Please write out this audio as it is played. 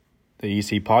The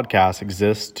EC podcast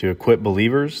exists to equip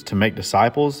believers to make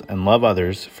disciples and love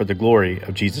others for the glory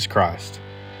of Jesus Christ.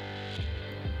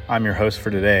 I'm your host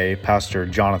for today, Pastor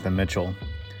Jonathan Mitchell.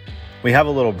 We have a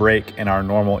little break in our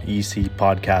normal EC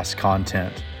podcast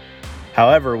content.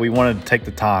 However, we wanted to take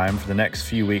the time for the next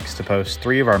few weeks to post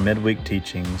 3 of our midweek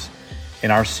teachings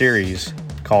in our series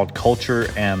called Culture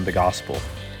and the Gospel.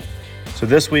 So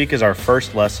this week is our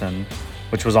first lesson,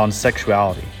 which was on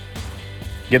sexuality.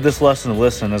 Give this lesson a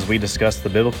listen as we discuss the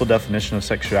biblical definition of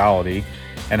sexuality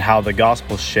and how the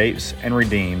gospel shapes and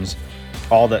redeems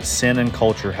all that sin and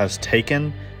culture has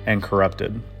taken and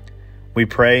corrupted. We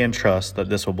pray and trust that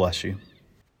this will bless you.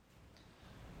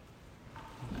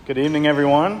 Good evening,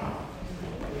 everyone.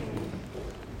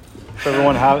 Hope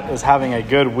everyone is having a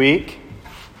good week.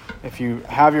 If you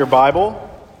have your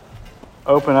Bible,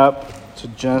 open up to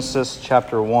Genesis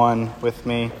chapter 1 with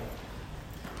me.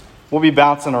 We'll be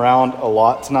bouncing around a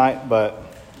lot tonight, but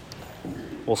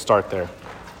we'll start there.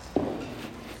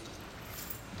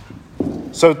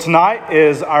 So tonight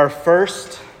is our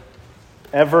first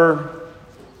ever,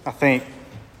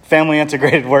 family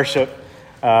integrated worship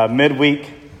midweek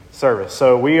service.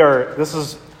 So this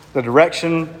is the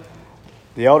direction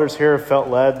the elders here have felt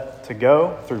led to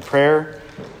go through prayer.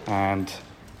 And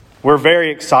we're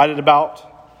very excited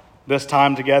about this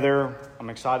time together. I'm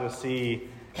excited to see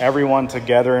everyone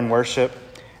together in worship.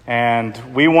 And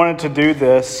we wanted to do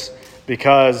this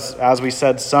because, as we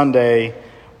said Sunday,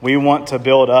 we want to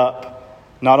build up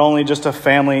not only just a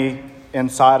family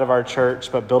inside of our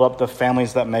church, but build up the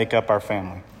families that make up our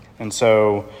family. And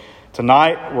so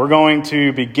tonight we're going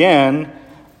to begin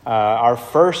our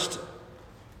first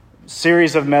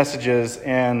series of messages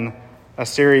in a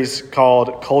series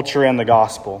called Culture and the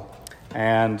Gospel.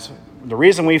 And the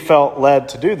reason we felt led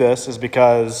to do this is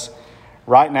because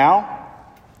right now,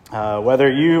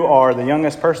 whether you are the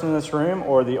youngest person in this room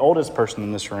or the oldest person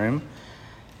in this room,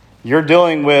 you're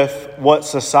dealing with what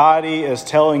society is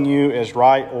telling you is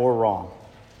right or wrong.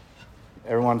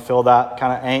 Everyone feel that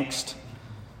kind of angst?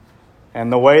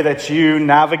 And the way that you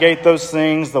navigate those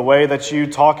things, the way that you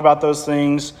talk about those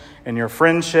things in your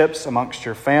friendships, amongst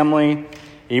your family,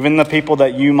 even the people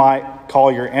that you might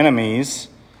call your enemies,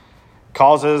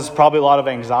 causes probably a lot of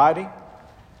anxiety.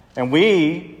 And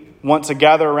we want to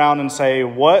gather around and say,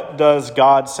 what does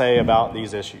God say about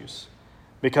these issues?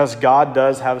 Because God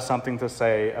does have something to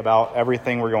say about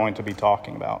everything we're going to be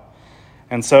talking about.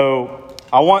 And so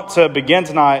I want to begin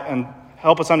tonight and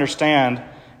help us understand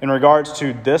in regards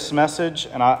to this message.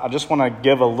 And I just want to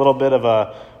give a little bit of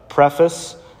a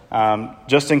preface,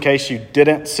 just in case you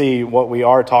didn't see what we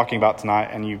are talking about tonight.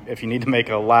 And if you need to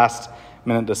make a last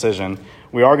minute decision,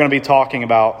 we are going to be talking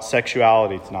about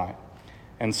sexuality tonight.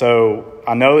 And so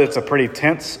I know it's a pretty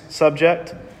tense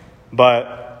subject,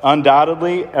 but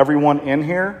undoubtedly everyone in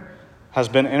here has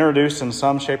been introduced in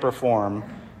some shape or form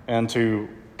into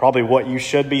probably what you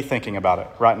should be thinking about it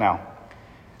right now.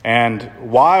 And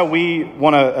why we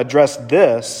want to address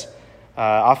this,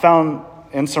 I found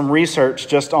in some research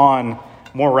just on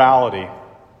morality,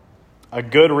 a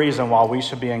good reason why we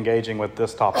should be engaging with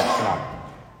this topic tonight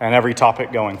and every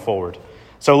topic going forward.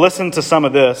 So listen to some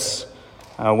of this.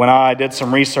 When I did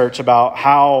some research about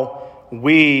how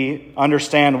we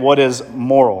understand what is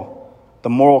moral,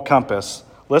 the moral compass,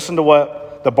 listen to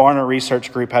what the Barna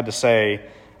Research Group had to say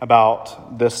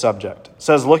about this subject. It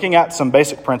says, looking at some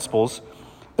basic principles,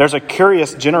 there's a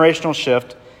curious generational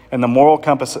shift in the moral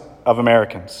compass of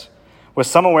Americans, with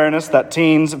some awareness that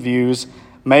teens' views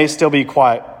may still be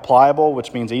quite pliable,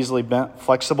 which means easily bent,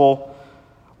 flexible.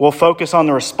 We'll focus on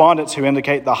the respondents who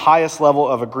indicate the highest level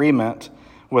of agreement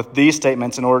with these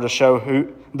statements in order to show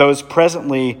those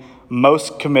presently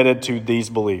most committed to these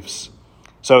beliefs.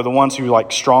 So the ones who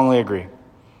strongly agree.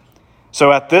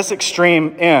 So at this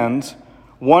extreme end,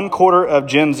 1/4 of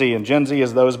Gen Z, and Gen Z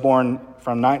is those born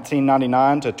from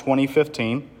 1999 to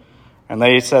 2015, and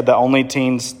they said that only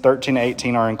teens 13 to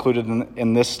 18 are included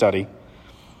in this study.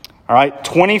 All right,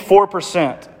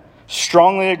 24%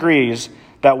 strongly agrees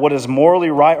that what is morally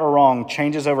right or wrong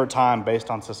changes over time based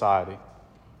on society.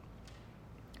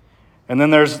 And then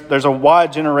there's a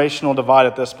wide generational divide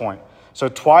at this point. So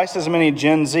twice as many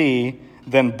Gen Z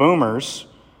than boomers.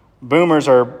 Boomers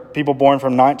are people born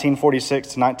from 1946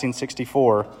 to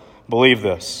 1964, believe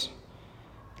this.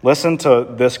 Listen to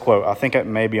this quote. I think it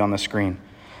may be on the screen.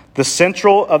 The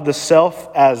centrality of the self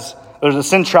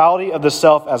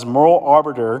as moral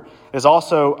arbiter is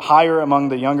also higher among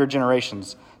the younger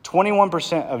generations.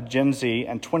 21% of Gen Z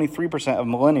and 23% of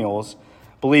millennials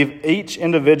believe each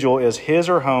individual is his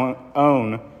or her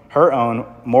own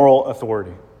moral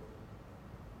authority.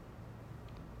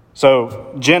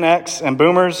 So Gen X and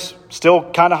boomers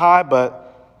still kind of high,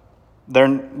 but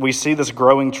we see this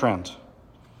growing trend.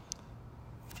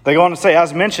 They go on to say,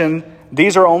 as mentioned,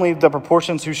 these are only the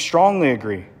proportions who strongly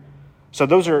agree. So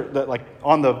those are like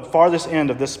on the farthest end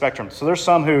of this spectrum. So there's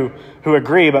some who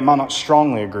agree but might not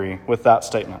strongly agree with that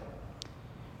statement.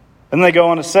 And they go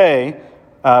on to say,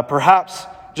 perhaps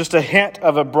just a hint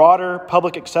of a broader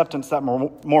public acceptance that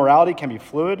morality can be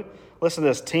fluid. Listen to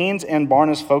this. Teens in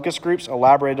Barna's focus groups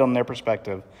elaborated on their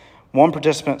perspective. One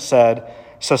participant said,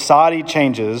 society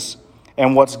changes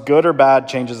and what's good or bad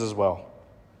changes as well.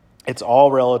 It's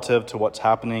all relative to what's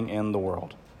happening in the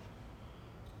world.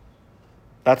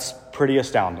 That's pretty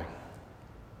astounding.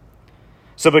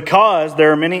 So because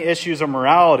there are many issues of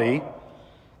morality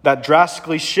that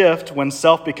drastically shift when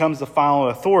self becomes the final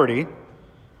authority,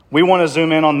 we want to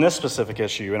zoom in on this specific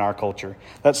issue in our culture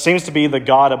that seems to be the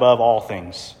God above all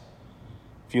things.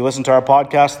 If you listen to our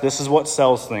podcast, this is what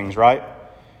sells things, right?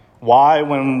 Why,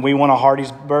 when we want a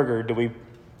Hardee's burger, do we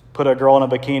put a girl in a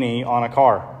bikini on a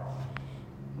car?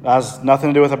 That has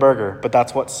nothing to do with a burger, but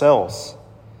that's what sells.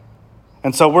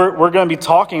 And so we're going to be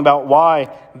talking about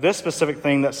why this specific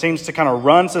thing that seems to kind of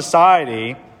run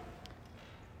society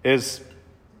is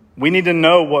we need to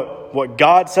know what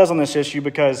God says on this issue,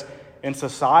 because in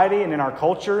society and in our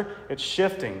culture, it's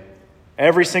shifting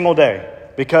every single day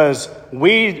because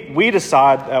we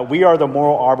decide that we are the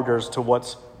moral arbiters to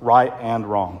what's right and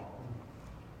wrong.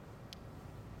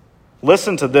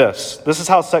 Listen to this. This is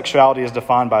how sexuality is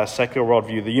defined by a secular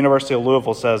worldview. The University of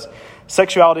Louisville says,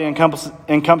 sexuality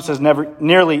encompasses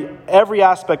nearly every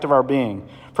aspect of our being,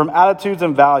 from attitudes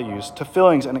and values to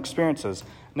feelings and experiences.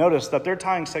 Notice that they're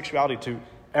tying sexuality to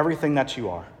everything that you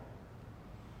are.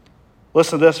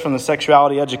 Listen to this from the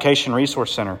Sexuality Education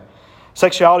Resource Center.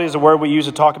 Sexuality is a word we use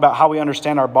to talk about how we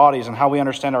understand our bodies and how we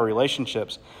understand our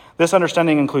relationships. This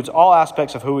understanding includes all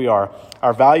aspects of who we are,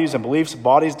 our values and beliefs,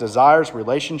 bodies, desires,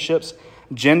 relationships,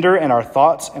 gender, and our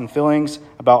thoughts and feelings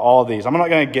about all of these. I'm not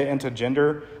going to get into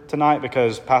gender tonight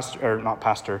because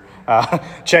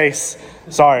Chase,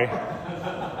 sorry.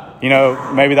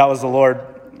 Maybe that was the Lord.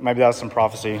 Maybe that was some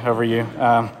prophecy over you.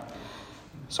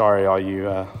 Sorry, all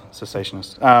you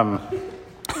cessationists.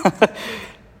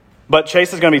 But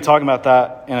Chase is going to be talking about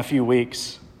that in a few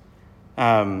weeks. So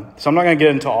I'm not going to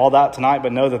get into all that tonight,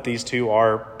 but know that these two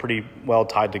are pretty well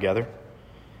tied together.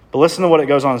 But listen to what it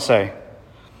goes on to say.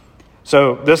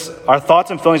 So our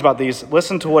thoughts and feelings about these,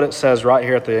 listen to what it says right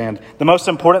here at the end. The most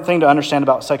important thing to understand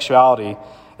about sexuality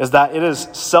is that it is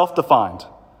self-defined.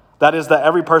 That is, that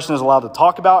every person is allowed to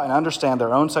talk about and understand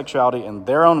their own sexuality in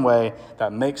their own way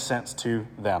that makes sense to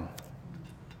them.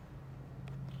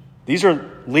 These are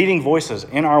leading voices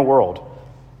in our world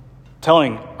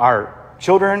telling our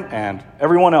children and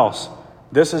everyone else,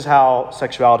 this is how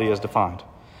sexuality is defined.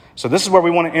 So this is where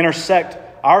we want to intersect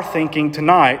our thinking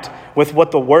tonight with what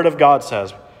the Word of God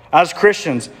says. As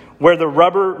Christians, where the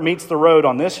rubber meets the road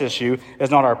on this issue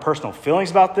is not our personal feelings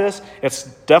about this. It's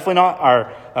definitely not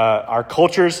our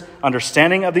culture's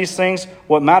understanding of these things.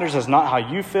 What matters is not how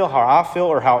you feel, how I feel,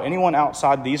 or how anyone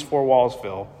outside these four walls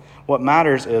feel. What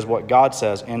matters is what God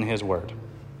says in His Word.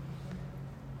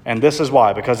 And this is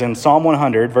why, because in Psalm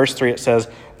 100, verse 3, it says,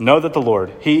 know that the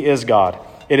Lord, He is God.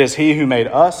 It is He who made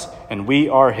us, and we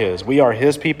are His. We are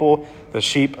His people, the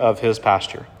sheep of His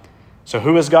pasture. So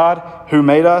who is God? Who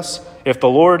made us? If the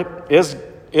Lord is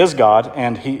God,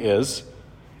 and He is,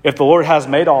 if the Lord has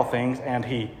made all things, and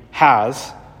He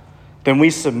has, then we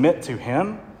submit to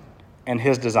Him and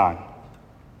His design.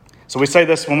 So we say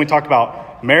this when we talk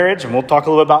about marriage, and we'll talk a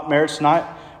little bit about marriage tonight.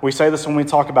 We say this when we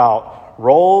talk about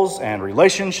roles and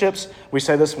relationships. We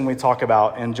say this when we talk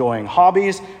about enjoying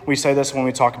hobbies. We say this when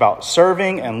we talk about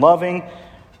serving and loving.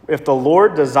 If the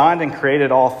Lord designed and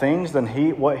created all things, then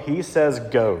what He says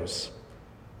goes.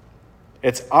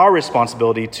 It's our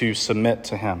responsibility to submit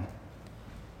to Him.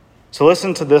 So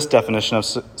listen to this definition of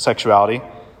sexuality.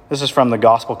 This is from the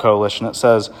Gospel Coalition. It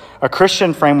says, a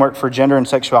Christian framework for gender and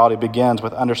sexuality begins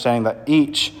with understanding that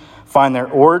each find their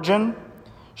origin,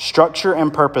 structure,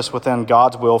 and purpose within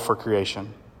God's will for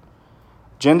creation.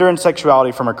 Gender and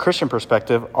sexuality from a Christian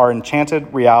perspective are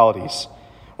enchanted realities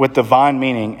with divine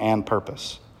meaning and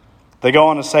purpose. They go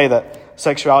on to say that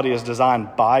sexuality is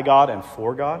designed by God and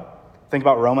for God. Think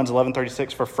about Romans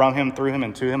 11:36, for from Him, through Him,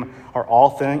 and to Him are all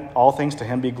things, to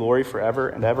Him be glory forever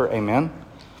and ever. Amen.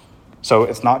 So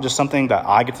it's not just something that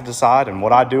I get to decide and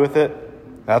what I do with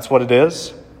it. That's what it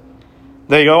is.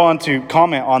 They go on to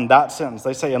comment on that sentence.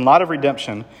 They say, in light of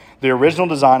redemption, the original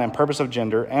design and purpose of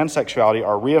gender and sexuality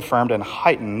are reaffirmed and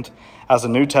heightened as the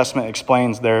New Testament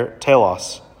explains their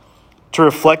telos, to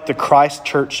reflect the Christ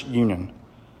church union.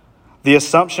 The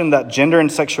assumption that gender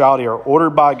and sexuality are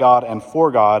ordered by God and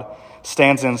for God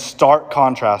stands in stark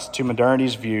contrast to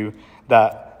modernity's view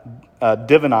that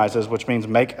divinizes, which means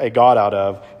make a god out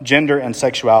of, gender and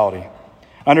sexuality,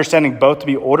 understanding both to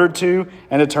be ordered to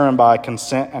and determined by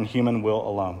consent and human will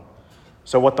alone.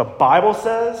 So what the Bible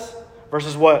says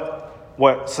versus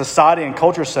what society and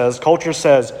culture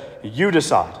says you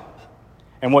decide.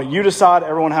 And what you decide,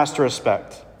 everyone has to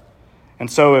respect. And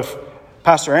so if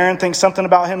Pastor Aaron thinks something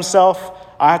about himself,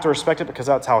 I have to respect it because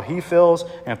that's how he feels.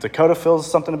 And if Dakota feels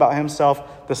something about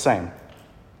himself, the same.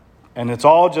 And it's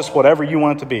all just whatever you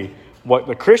want it to be. What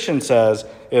the Christian says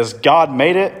is God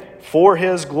made it for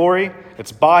his glory.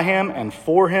 It's by him and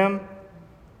for him.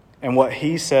 And what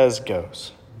he says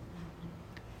goes.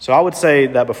 So I would say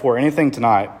that before anything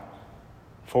tonight,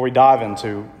 before we dive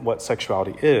into what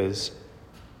sexuality is,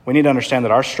 we need to understand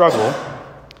that our struggle,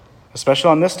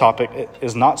 especially on this topic, it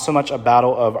is not so much a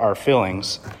battle of our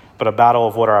feelings, but a battle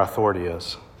of what our authority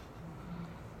is.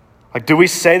 Like, do we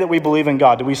say that we believe in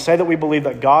God? Do we say that we believe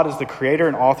that God is the creator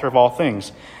and author of all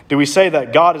things? Do we say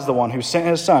that God is the one who sent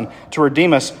his son to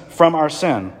redeem us from our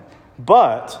sin?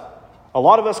 But a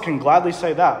lot of us can gladly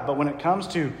say that. But when it comes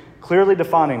to clearly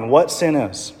defining what sin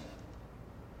is,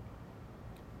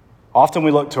 often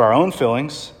we look to our own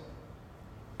feelings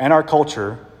and our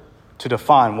culture to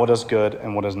define what is good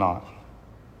and what is not.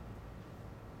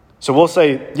 So we'll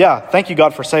say, yeah, thank you,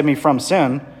 God, for saving me from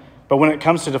sin. But when it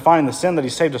comes to defining the sin that he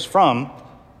saved us from,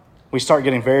 we start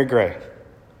getting very gray,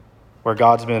 where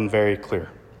God's been very clear.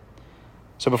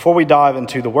 So before we dive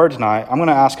into the word tonight, I'm going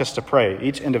to ask us to pray,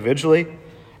 each individually,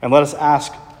 and let us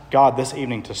ask God this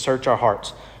evening to search our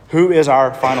hearts. Who is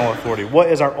our final authority? What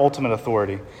is our ultimate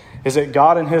authority? Is it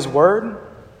God and his word?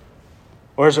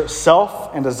 Or is it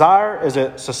self and desire? Is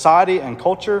it society and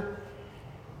culture?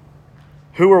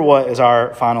 Who or what is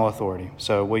our final authority?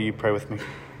 So will you pray with me?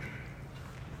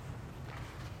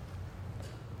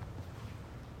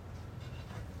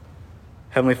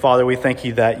 Heavenly Father, we thank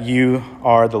you that you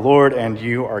are the Lord and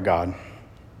you are God.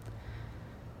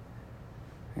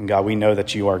 And God, we know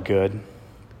that you are good.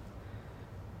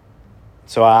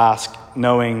 So I ask,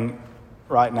 knowing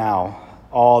right now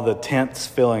all the tense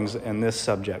feelings in this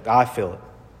subject, I feel it,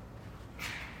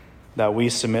 that we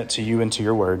submit to you and to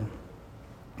your word,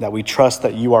 that we trust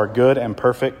that you are good and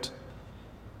perfect,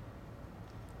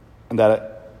 and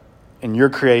that in your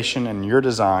creation and your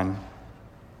design,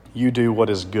 you do what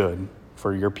is good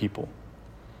for your people.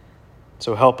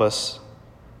 So help us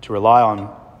to rely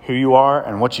on who you are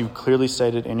and what you've clearly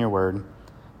stated in your word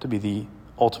to be the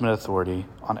ultimate authority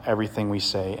on everything we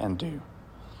say and do.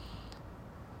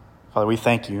 Father, we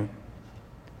thank you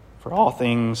for all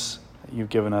things that you've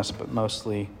given us, but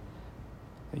mostly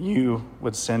that you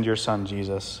would send your son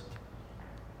Jesus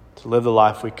to live the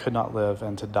life we could not live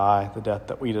and to die the death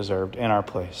that we deserved in our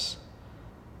place,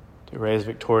 to rise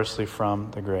victoriously from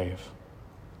the grave.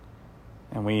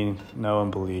 And we know and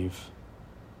believe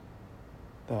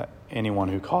that anyone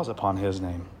who calls upon his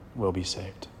name will be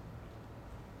saved.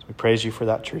 So we praise you for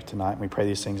that truth tonight, and we pray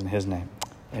these things in his name.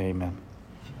 Amen.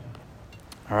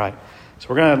 All right, so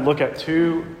we're going to look at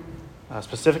two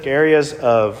specific areas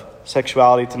of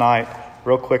sexuality tonight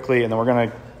real quickly, and then we're going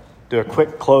to do a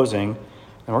quick closing,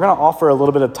 and we're going to offer a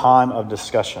little bit of time of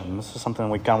discussion. This is something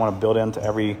we kind of want to build into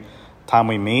every time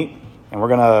we meet, and we're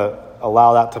going to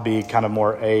allow that to be kind of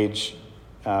more age,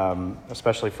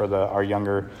 especially for our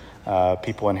younger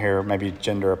people in here, maybe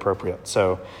gender appropriate.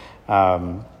 So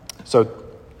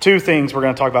two things we're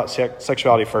going to talk about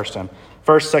sexuality first.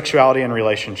 First, sexuality and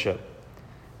relationship.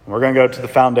 And we're going to go to the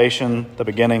foundation, the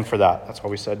beginning for that. That's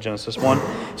why we said Genesis 1.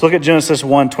 So look at Genesis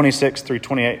 1, 26 through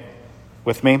 28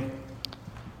 with me.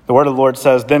 The word of the Lord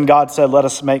says, "Then God said, let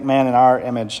us make man in our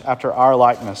image, after our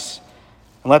likeness,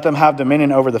 and let them have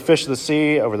dominion over the fish of the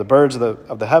sea, over the birds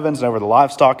of the heavens, and over the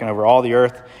livestock, and over all the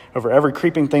earth, over every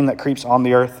creeping thing that creeps on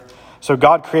the earth. So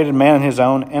God created man in his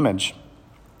own image.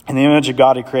 In the image of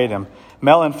God he created him.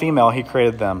 Male and female he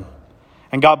created them.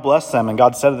 And God blessed them, and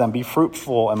God said to them, be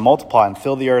fruitful and multiply and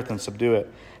fill the earth and subdue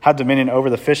it. Have dominion over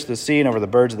the fish of the sea and over the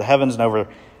birds of the heavens and over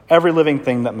every living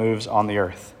thing that moves on the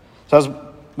earth." So as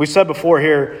we said before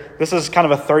here, this is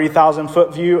kind of a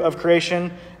 30,000-foot view of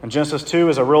creation. And Genesis 2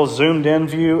 is a real zoomed-in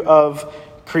view of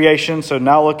creation. So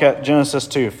now look at Genesis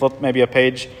 2. Flip maybe a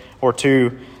page or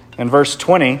two. In verse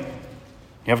 20, you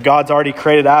have God's already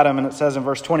created Adam, and it says in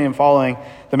verse 20 and following,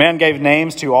 "The man gave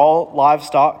names to all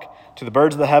livestock, to the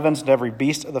birds of the heavens, and to every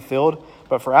beast of the field.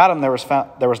 But for Adam there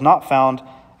was not found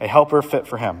a helper fit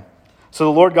for him. So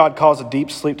the Lord God caused a deep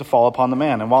sleep to fall upon the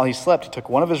man. And while he slept, he took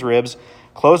one of his ribs,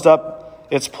 closed up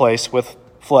its place with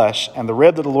flesh. And the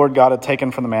rib that the Lord God had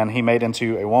taken from the man, he made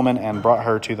into a woman and brought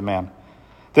her to the man.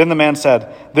 Then the man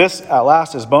said, this at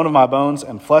last is bone of my bones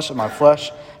and flesh of my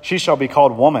flesh. She shall be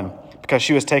called woman, because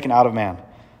she was taken out of man.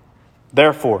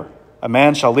 Therefore, a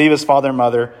man shall leave his father and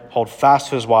mother, hold fast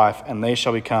to his wife, and they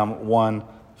shall become one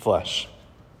flesh.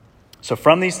 So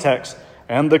from these texts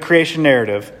and the creation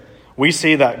narrative, we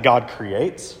see that God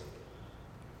creates.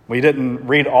 We didn't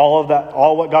read all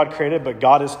what God created, but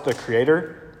God is the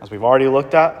creator, as we've already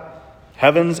looked at,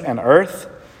 heavens and earth.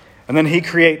 And then he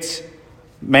creates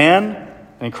man,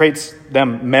 and he creates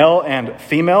them male and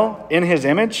female in his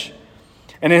image.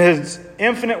 And in his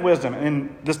infinite wisdom,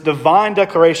 in this divine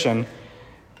declaration,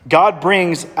 God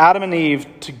brings Adam and Eve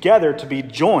together to be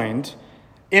joined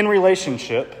in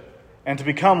relationship and to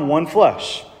become one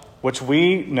flesh, which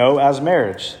we know as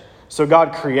marriage. So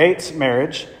God creates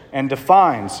marriage and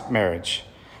defines marriage.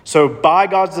 So by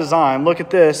God's design, look at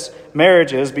this,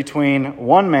 marriage is between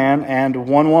one man and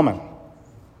one woman.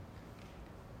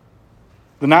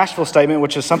 The Nashville Statement,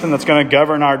 which is something that's going to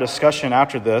govern our discussion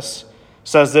after this,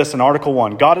 says this in Article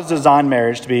 1. God has designed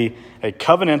marriage to be a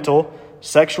covenantal,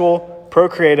 sexual,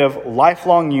 procreative,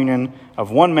 lifelong union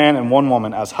of one man and one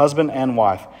woman as husband and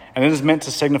wife. And it is meant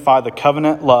to signify the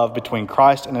covenant love between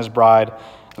Christ and his bride,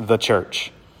 the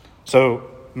church. So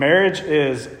marriage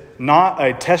is not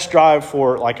a test drive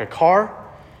for like a car.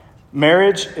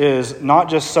 Marriage is not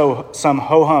just some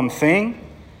ho-hum thing.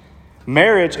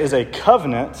 Marriage is a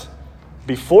covenant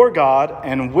before God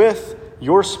and with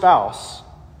your spouse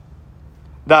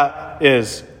that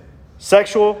is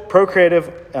sexual,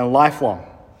 procreative, and lifelong.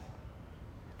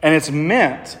 And it's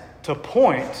meant to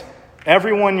point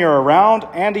everyone you're around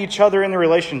and each other in the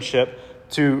relationship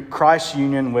to Christ's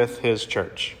union with his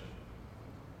church.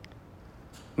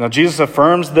 Now, Jesus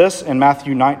affirms this in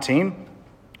Matthew 19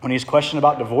 when he's questioned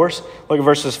about divorce. Look at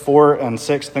verses 4 and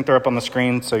 6. I think they're up on the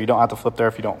screen, so you don't have to flip there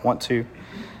if you don't want to. It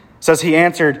says, he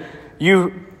answered,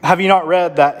 have you not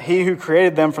read that he who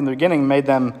created them from the beginning made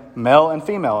them male and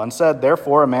female, and said,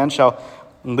 therefore a man shall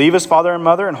leave his father and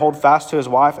mother and hold fast to his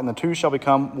wife, and the two shall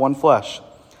become one flesh.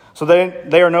 So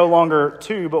they are no longer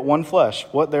two, but one flesh.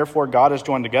 What therefore God has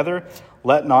joined together,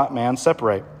 let not man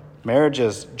separate. Marriage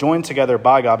is joined together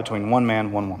by God between one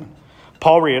man, one woman.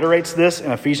 Paul reiterates this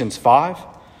in Ephesians 5.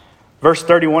 Verse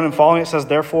 31 and following, it says,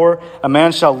 therefore a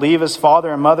man shall leave his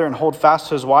father and mother and hold fast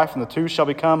to his wife, and the two shall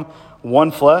become one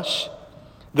flesh.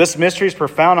 This mystery is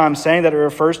profound. I'm saying that it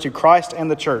refers to Christ and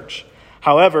the church.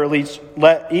 However,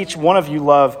 let each one of you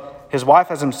love his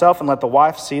wife as himself, and let the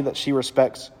wife see that she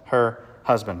respects her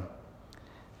husband.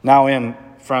 Now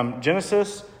from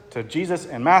Genesis to Jesus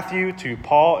and Matthew to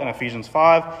Paul in Ephesians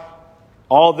 5,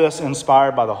 all this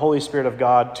inspired by the Holy Spirit of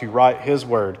God to write his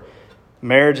word.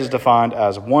 Marriage is defined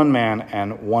as one man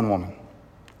and one woman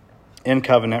in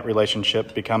covenant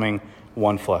relationship, becoming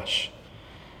one flesh.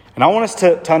 And I want us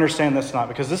to understand this tonight,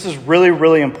 because this is really,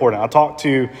 really important. I talk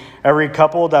to every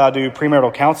couple that I do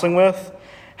premarital counseling with.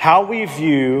 How we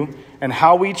view and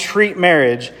how we treat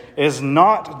marriage is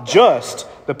not just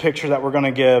the picture that we're going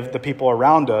to give the people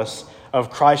around us of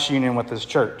Christ's union with his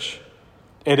church.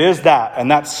 It is that,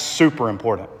 and that's super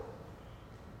important.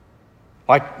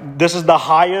 Like, this is the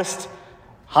highest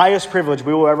privilege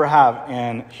we will ever have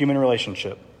in human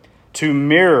relationship, to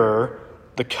mirror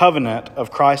the covenant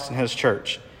of Christ and his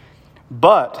church.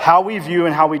 But how we view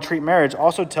and how we treat marriage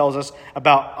also tells us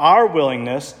about our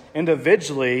willingness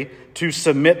individually to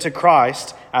submit to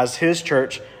Christ as his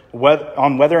church,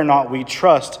 on whether or not we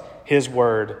trust his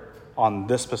word on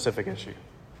this specific issue.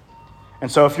 And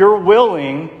so if you're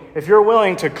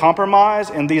willing to compromise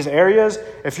in these areas,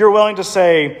 if you're willing to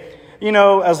say,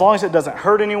 as long as it doesn't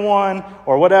hurt anyone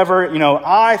or whatever,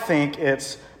 I think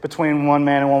it's between one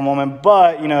man and one woman,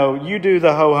 but, you do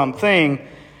the ho-hum thing,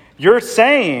 you're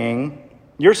saying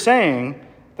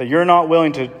that you're not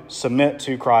willing to submit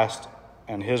to Christ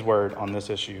and his word on this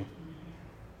issue.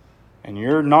 And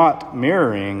you're not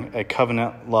mirroring a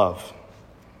covenant love.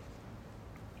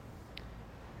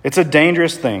 It's a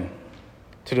dangerous thing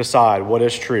to decide what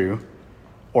is true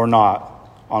or not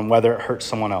on whether it hurts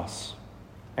someone else.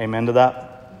 Amen to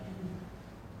that?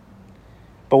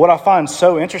 But what I find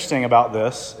so interesting about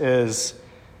this is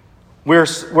we're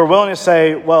willing to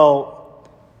say, well,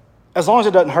 as long as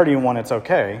it doesn't hurt anyone, it's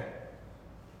okay.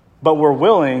 But we're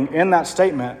willing in that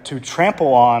statement to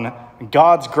trample on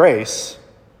God's grace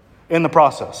in the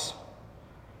process.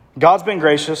 God's been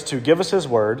gracious to give us his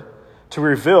word, to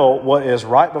reveal what is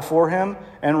right before him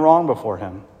and wrong before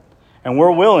him. And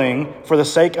we're willing, for the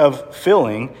sake of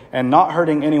feeling and not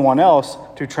hurting anyone else,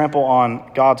 to trample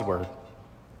on God's word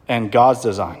and God's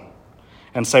design.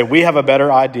 and say we have a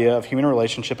better idea of human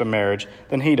relationship and marriage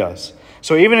than he does.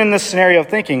 So even in this scenario of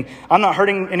thinking, I'm not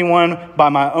hurting anyone by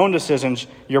my own decisions,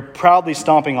 you're proudly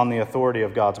stomping on the authority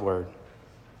of God's word.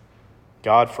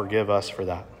 God forgive us for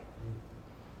that.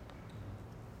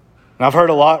 And I've heard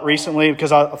a lot recently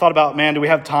because I thought about, man, do we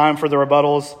have time for the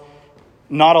rebuttals?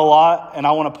 Not a lot, and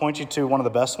I want to point you to one of the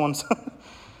best ones.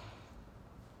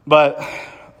 But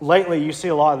lately you see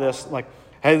a lot of this, like,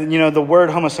 hey, the word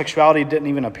homosexuality didn't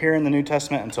even appear in the New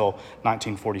Testament until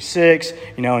 1946,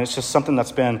 and it's just something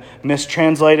that's been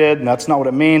mistranslated, and that's not what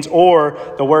it means. Or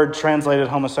the word translated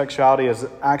homosexuality is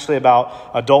actually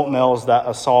about adult males that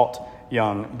assault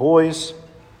young boys.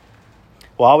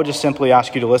 Well, I would just simply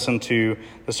ask you to listen to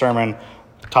the sermon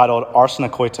titled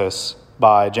Arsenokoitos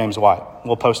by James White.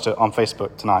 We'll post it on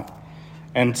Facebook tonight.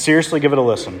 And seriously, give it a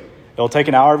listen. It'll take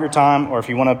an hour of your time, or if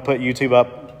you want to put YouTube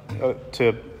up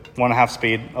to 1.5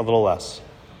 speed, a little less.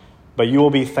 But you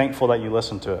will be thankful that you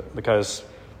listened to it because,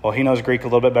 well, he knows Greek a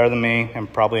little bit better than me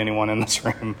and probably anyone in this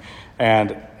room.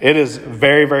 And it is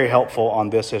very, very helpful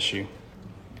on this issue.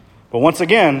 But once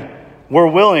again, we're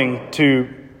willing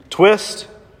to twist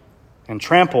and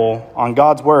trample on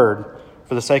God's word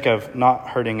for the sake of not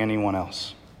hurting anyone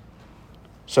else.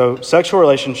 So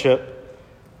sexuality and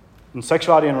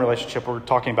relationship we're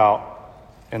talking about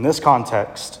in this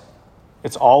context,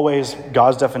 it's always,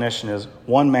 God's definition is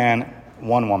one man,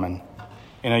 one woman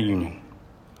in a union.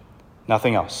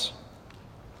 Nothing else.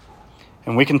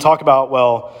 And we can talk about,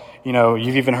 well,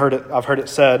 you've even heard it, I've heard it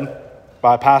said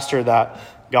by a pastor that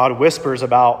God whispers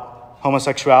about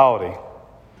homosexuality.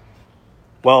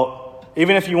 Well,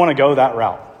 even if you want to go that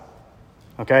route,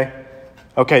 okay,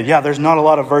 there's not a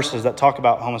lot of verses that talk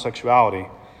about homosexuality.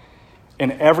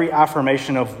 In every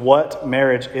affirmation of what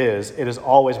marriage is, it is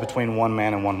always between one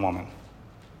man and one woman.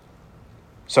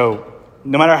 So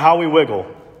no matter how we wiggle,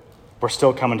 we're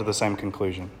still coming to the same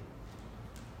conclusion.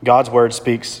 God's word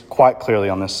speaks quite clearly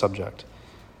on this subject.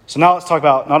 So now let's talk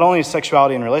about not only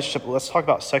sexuality and relationship, but let's talk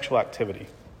about sexual activity.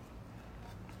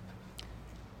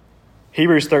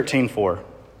 Hebrews 13:4.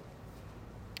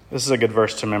 This is a good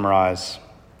verse to memorize.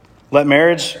 Let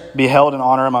marriage be held in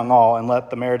honor among all, and let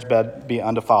the marriage bed be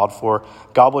undefiled, for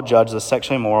God will judge the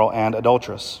sexually immoral and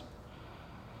adulterous.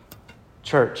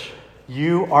 Church,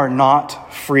 you are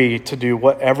not free to do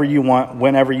whatever you want,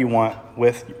 whenever you want,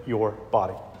 with your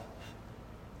body.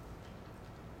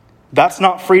 That's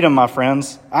not freedom, my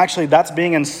friends. Actually, that's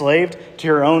being enslaved to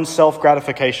your own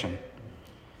self-gratification.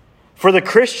 For the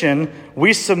Christian,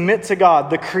 we submit to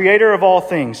God, the creator of all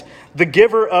things, the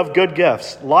giver of good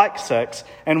gifts, like sex,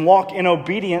 and walk in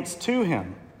obedience to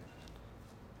him.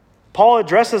 Paul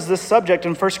addresses this subject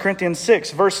in 1 Corinthians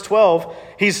 6, verse 12.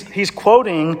 He's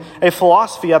quoting a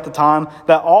philosophy at the time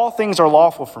that all things are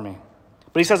lawful for me.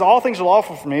 But he says all things are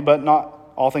lawful for me, but not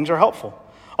all things are helpful.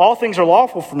 All things are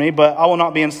lawful for me, but I will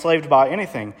not be enslaved by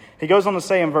anything. He goes on to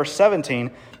say in verse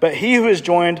 17, but he who is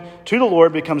joined to the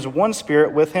Lord becomes one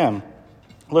spirit with him.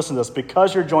 Listen to this.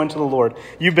 Because you're joined to the Lord,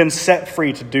 you've been set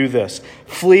free to do this.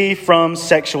 Flee from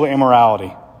sexual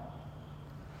immorality.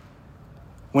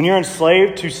 When you're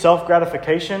enslaved to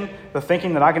self-gratification, the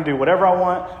thinking that I can do whatever I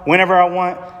want, whenever I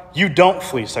want, you don't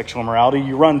flee sexual immorality,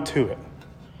 you run to it.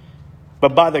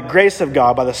 But by the grace of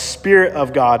God, by the Spirit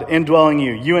of God indwelling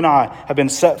you, you and I have been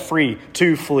set free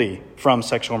to flee from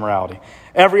sexual immorality.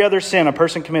 Every other sin a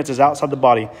person commits is outside the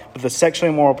body, but the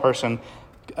sexually immoral person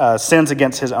sins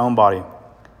against his own body.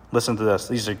 Listen to this.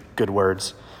 These are good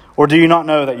words. Or do you not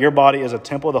know that your body is a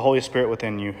temple of the Holy Spirit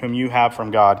within you, whom you have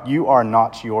from God? You are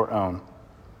not your own.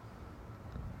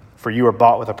 For you are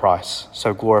bought with a price.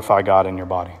 So glorify God in your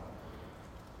body.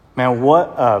 Man, what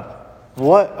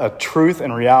a truth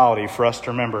and reality for us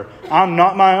to remember. I'm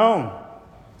not my own.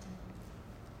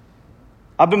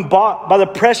 I've been bought by the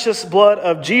precious blood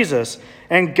of Jesus.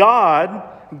 And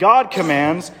God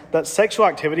commands that sexual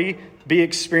activity be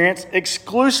experienced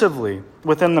exclusively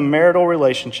within the marital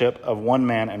relationship of one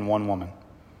man and one woman.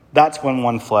 That's when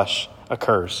one flesh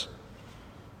occurs.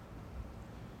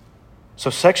 So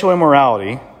sexual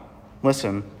immorality,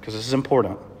 listen, because this is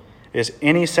important, is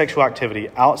any sexual activity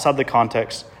outside the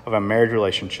context of a marriage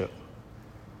relationship.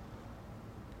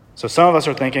 So some of us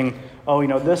are thinking,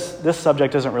 this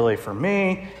subject isn't really for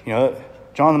me.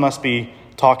 John must be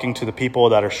talking to the people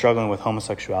that are struggling with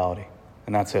homosexuality,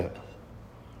 and that's it.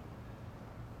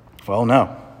 Well,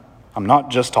 no. I'm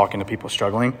not just talking to people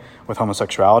struggling with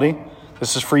homosexuality.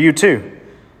 This is for you too.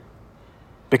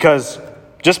 Because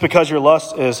just because your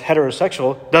lust is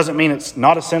heterosexual doesn't mean it's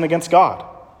not a sin against God.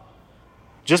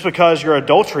 Just because your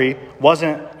adultery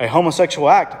wasn't a homosexual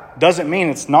act doesn't mean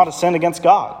it's not a sin against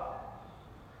God.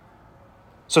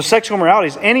 So sexual immorality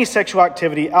is any sexual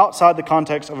activity outside the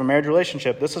context of a marriage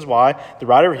relationship. This is why the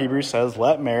writer of Hebrews says,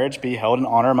 let marriage be held in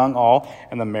honor among all,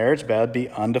 and the marriage bed be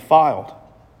undefiled.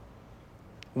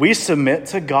 We submit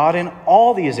to God in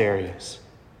all these areas.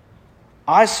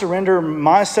 I surrender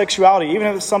my sexuality, even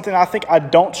if it's something I think I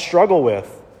don't struggle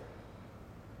with,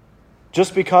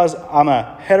 just because I'm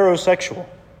a heterosexual.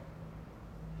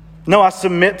 No, I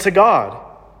submit to God.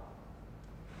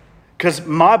 Because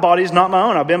my body is not my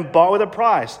own. I've been bought with a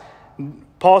price.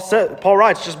 Paul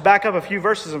writes, just back up a few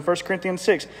verses in 1 Corinthians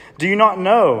 6. Do you not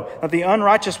know that the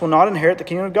unrighteous will not inherit the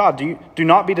kingdom of God? Do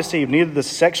not be deceived. Neither the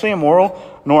sexually immoral,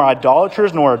 nor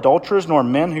idolaters, nor adulterers, nor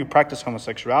men who practice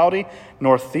homosexuality,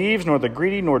 nor thieves, nor the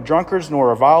greedy, nor drunkards, nor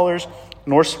revilers,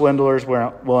 nor swindlers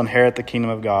will inherit the kingdom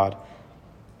of God.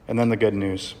 And then the good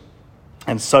news.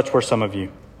 And such were some of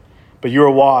you. But you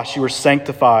were washed, you were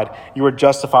sanctified, you were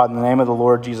justified in the name of the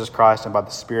Lord Jesus Christ and by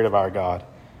the Spirit of our God.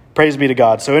 Praise be to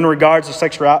God. So in regards to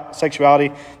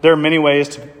sexuality, there are many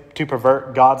ways to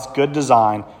pervert God's good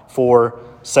design for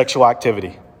sexual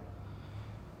activity.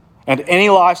 And any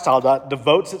lifestyle that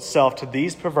devotes itself to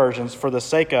these perversions for the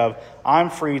sake of, I'm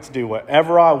free to do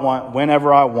whatever I want,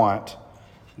 whenever I want,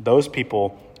 those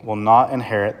people will not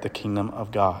inherit the kingdom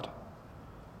of God.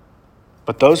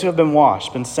 But those who have been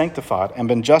washed, been sanctified, and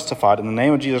been justified in the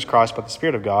name of Jesus Christ by the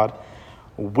Spirit of God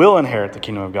will inherit the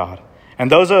kingdom of God. And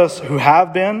those of us who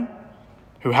have been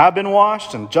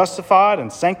washed and justified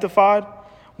and sanctified,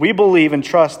 we believe and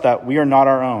trust that we are not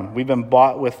our own. We've been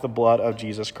bought with the blood of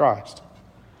Jesus Christ.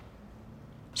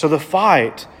 So the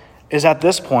fight is at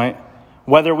this point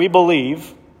whether we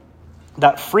believe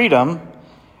that freedom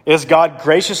is God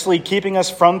graciously keeping us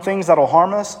from things that will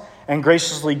harm us and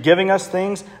graciously giving us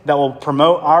things that will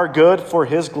promote our good for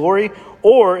His glory,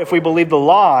 or if we believe the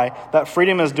lie that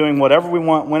freedom is doing whatever we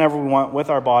want, whenever we want, with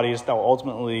our bodies that will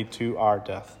ultimately lead to our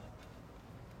death.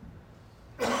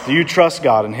 Do you trust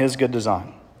God in His good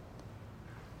design?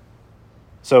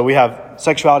 So we have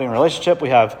sexuality and relationship, we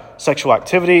have sexual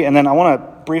activity, and then I want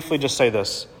to briefly just say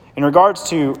this. In regards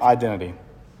to identity,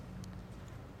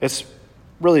 it's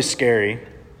really scary.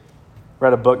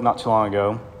 Read a book not too long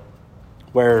ago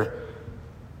where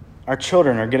our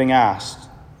children are getting asked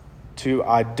to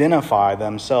identify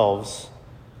themselves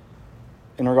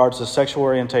in regards to sexual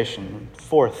orientation,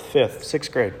 4th, 5th,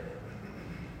 6th grade.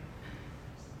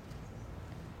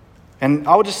 And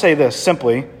I would just say this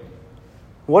simply,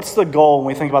 what's the goal when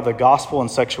we think about the gospel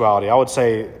and sexuality? I would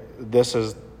say this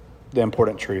is the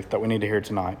important truth that we need to hear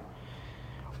tonight.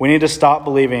 We need to stop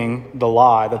believing the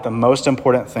lie that the most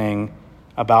important thing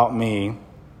about me,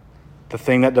 the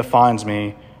thing that defines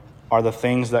me, are the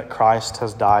things that Christ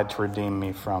has died to redeem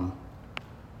me from.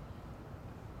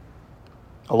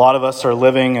 A lot of us are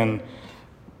living in,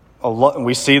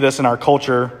 we see this in our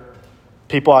culture.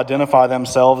 People identify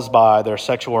themselves by their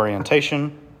sexual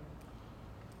orientation,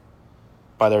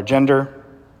 by their gender,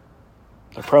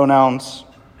 their pronouns,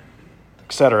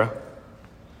 etc.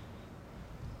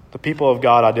 The people of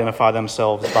God identify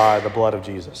themselves by the blood of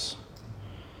Jesus.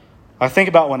 I think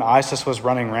about when ISIS was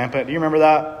running rampant. Do you remember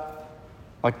that?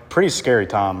 Like, pretty scary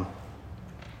time.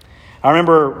 I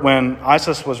remember when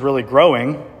ISIS was really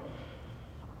growing,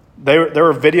 there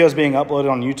were videos being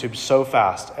uploaded on YouTube so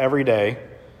fast every day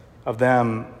of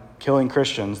them killing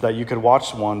Christians that you could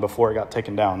watch one before it got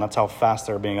taken down. That's how fast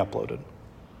they were being uploaded.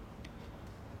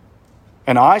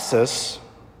 And ISIS,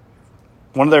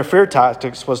 one of their fear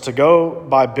tactics was to go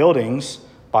by buildings,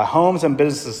 by homes and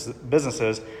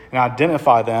businesses, and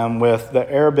identify them with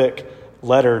the Arabic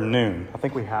letter Nun. I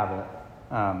think we have it.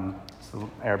 It's the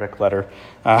Arabic letter.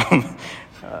 That.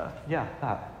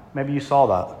 Maybe you saw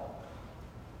that.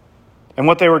 And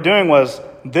what they were doing was,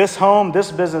 this home, this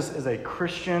business is a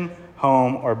Christian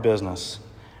home or business.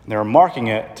 And they were marking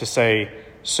it to say,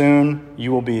 soon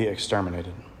you will be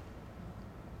exterminated.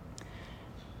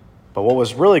 But what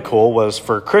was really cool was,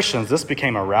 for Christians, this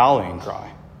became a rallying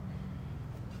cry.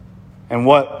 And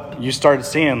what you started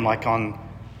seeing, like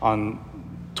on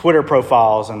Twitter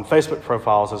profiles and Facebook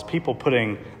profiles, is people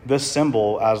putting this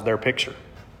symbol as their picture.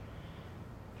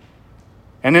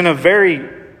 And in a very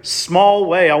small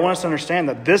way, I want us to understand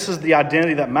that this is the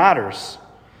identity that matters.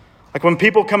 Like, when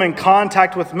people come in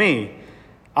contact with me,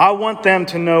 I want them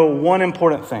to know one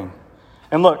important thing.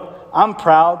 And look, I'm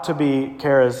proud to be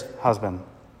Kara's husband.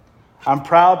 I'm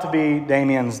proud to be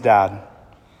Damien's dad.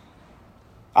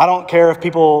 I don't care if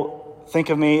people think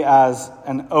of me as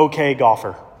an okay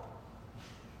golfer.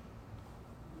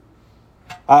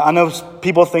 I know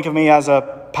people think of me as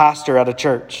a pastor at a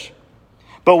church.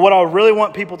 But what I really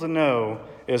want people to know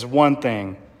is one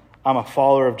thing. I'm a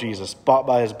follower of Jesus, bought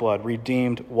by His blood,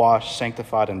 redeemed, washed,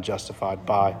 sanctified, and justified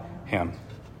by Him.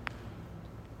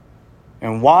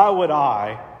 And why would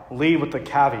I lead with the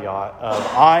caveat of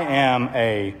I am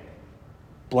a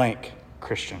blank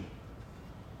Christian?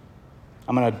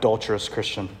 I'm an adulterous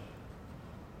Christian.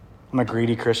 I'm a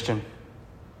greedy Christian.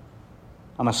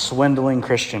 I'm a swindling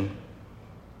Christian.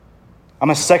 I'm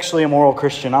a sexually immoral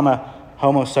Christian. I'm a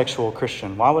homosexual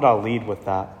Christian. Why would I lead with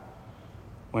that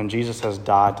when Jesus has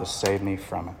died to save me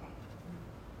from it?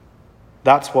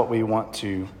 That's what we want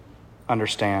to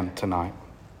understand tonight.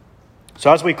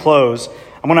 So as we close,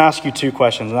 I'm going to ask you two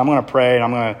questions, and I'm going to pray, and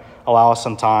I'm going to allow us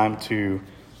some time to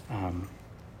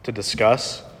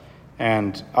discuss.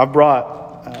 And I've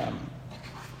brought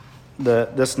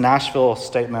this Nashville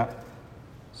statement.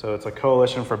 So it's a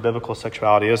coalition for biblical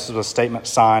sexuality. This is a statement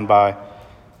signed by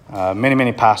many,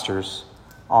 many pastors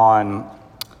on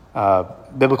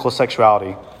biblical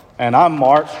sexuality. And I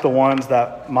marked the ones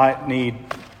that might need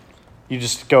you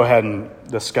just go ahead and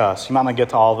discuss. You might not get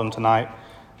to all of them tonight.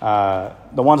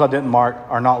 The ones I didn't mark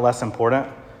are not less important.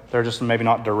 They're just maybe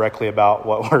not directly about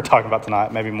what we're talking about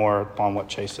tonight, maybe more upon what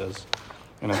Chase is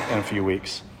in a few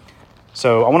weeks.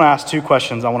 So I want to ask two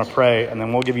questions. I want to pray, and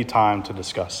then we'll give you time to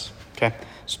discuss. Okay?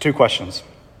 So two questions.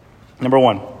 Number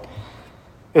one,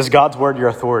 is God's word your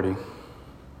authority?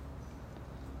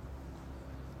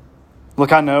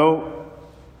 Look, I know,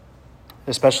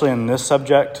 especially in this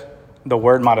subject, the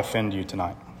word might offend you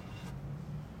tonight.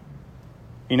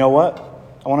 You know what?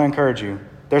 I want to encourage you.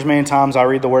 There's many times I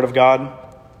read the word of God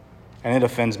and it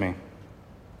offends me.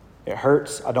 It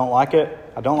hurts. I don't like it.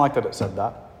 I don't like that it said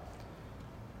that.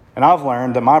 And I've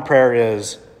learned that my prayer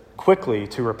is quickly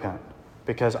to repent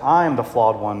because I am the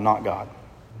flawed one, not God.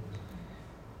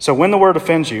 So when the word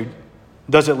offends you,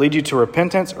 does it lead you to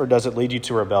repentance or does it lead you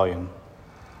to rebellion?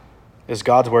 Is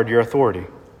God's word your authority?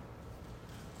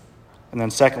 And then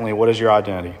secondly, what is your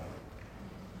identity?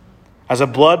 As a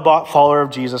blood-bought follower of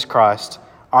Jesus Christ,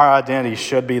 our identity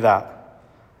should be that.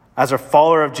 As a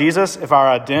follower of Jesus, if our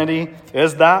identity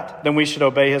is that, then we should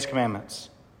obey his commandments.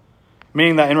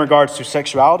 Meaning that in regards to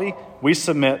sexuality, we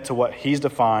submit to what he's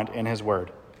defined in his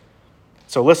word.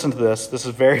 So listen to this. This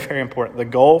is very, very important. The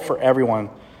goal for everyone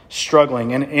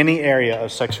struggling in any area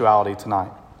of sexuality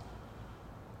tonight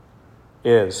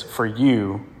is for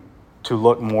you to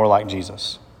look more like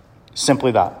Jesus.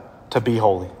 Simply that, to be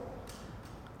holy.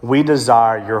 We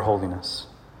desire your holiness.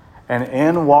 And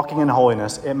in walking in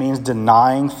holiness, it means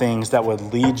denying things that would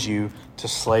lead you to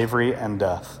slavery and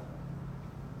death.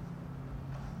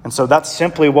 And so that's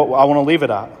simply what I want to leave it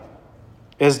at,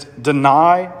 is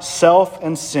deny self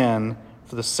and sin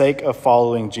for the sake of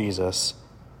following Jesus.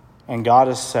 And God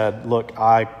has said, look,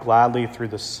 I gladly,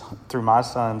 through my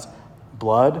son's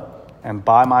blood and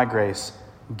by my grace,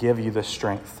 give you the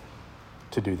strength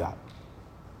to do that.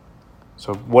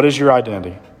 So what is your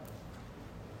identity?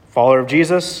 Follower of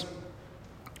Jesus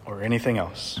or anything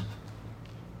else?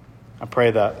 I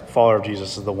pray that follower of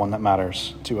Jesus is the one that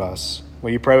matters to us. Will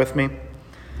you pray with me?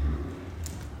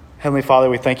 Heavenly Father,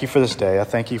 we thank you for this day. I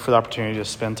thank you for the opportunity to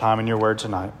spend time in your word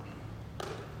tonight.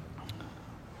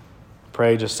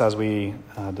 Pray just as we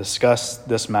discuss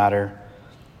this matter,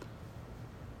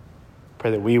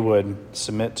 pray that we would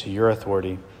submit to your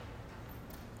authority,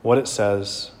 what it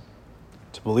says,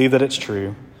 to believe that it's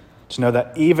true, to know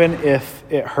that even if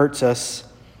it hurts us,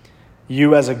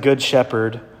 you as a good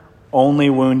shepherd only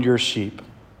wound your sheep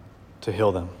to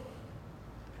heal them.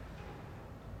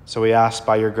 So we ask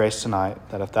by your grace tonight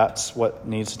that if that's what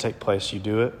needs to take place, you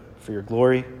do it for your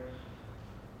glory.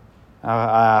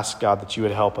 I ask, God, that you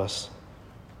would help us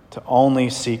to only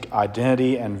seek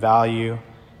identity and value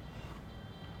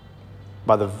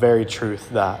by the very truth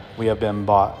that we have been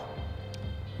bought,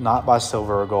 not by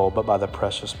silver or gold, but by the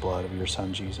precious blood of your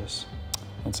Son, Jesus.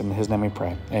 It's in his name we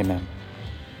pray. Amen.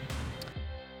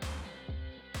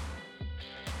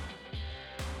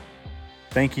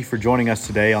 Thank you for joining us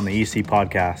today on the EC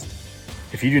Podcast.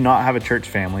 If you do not have a church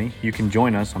family, you can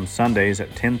join us on Sundays at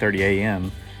 10:30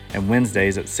 a.m. and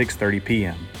Wednesdays at 6:30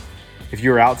 p.m. If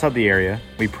you are outside the area,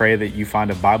 we pray that you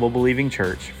find a Bible-believing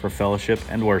church for fellowship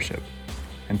and worship.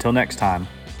 Until next time,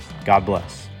 God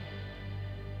bless.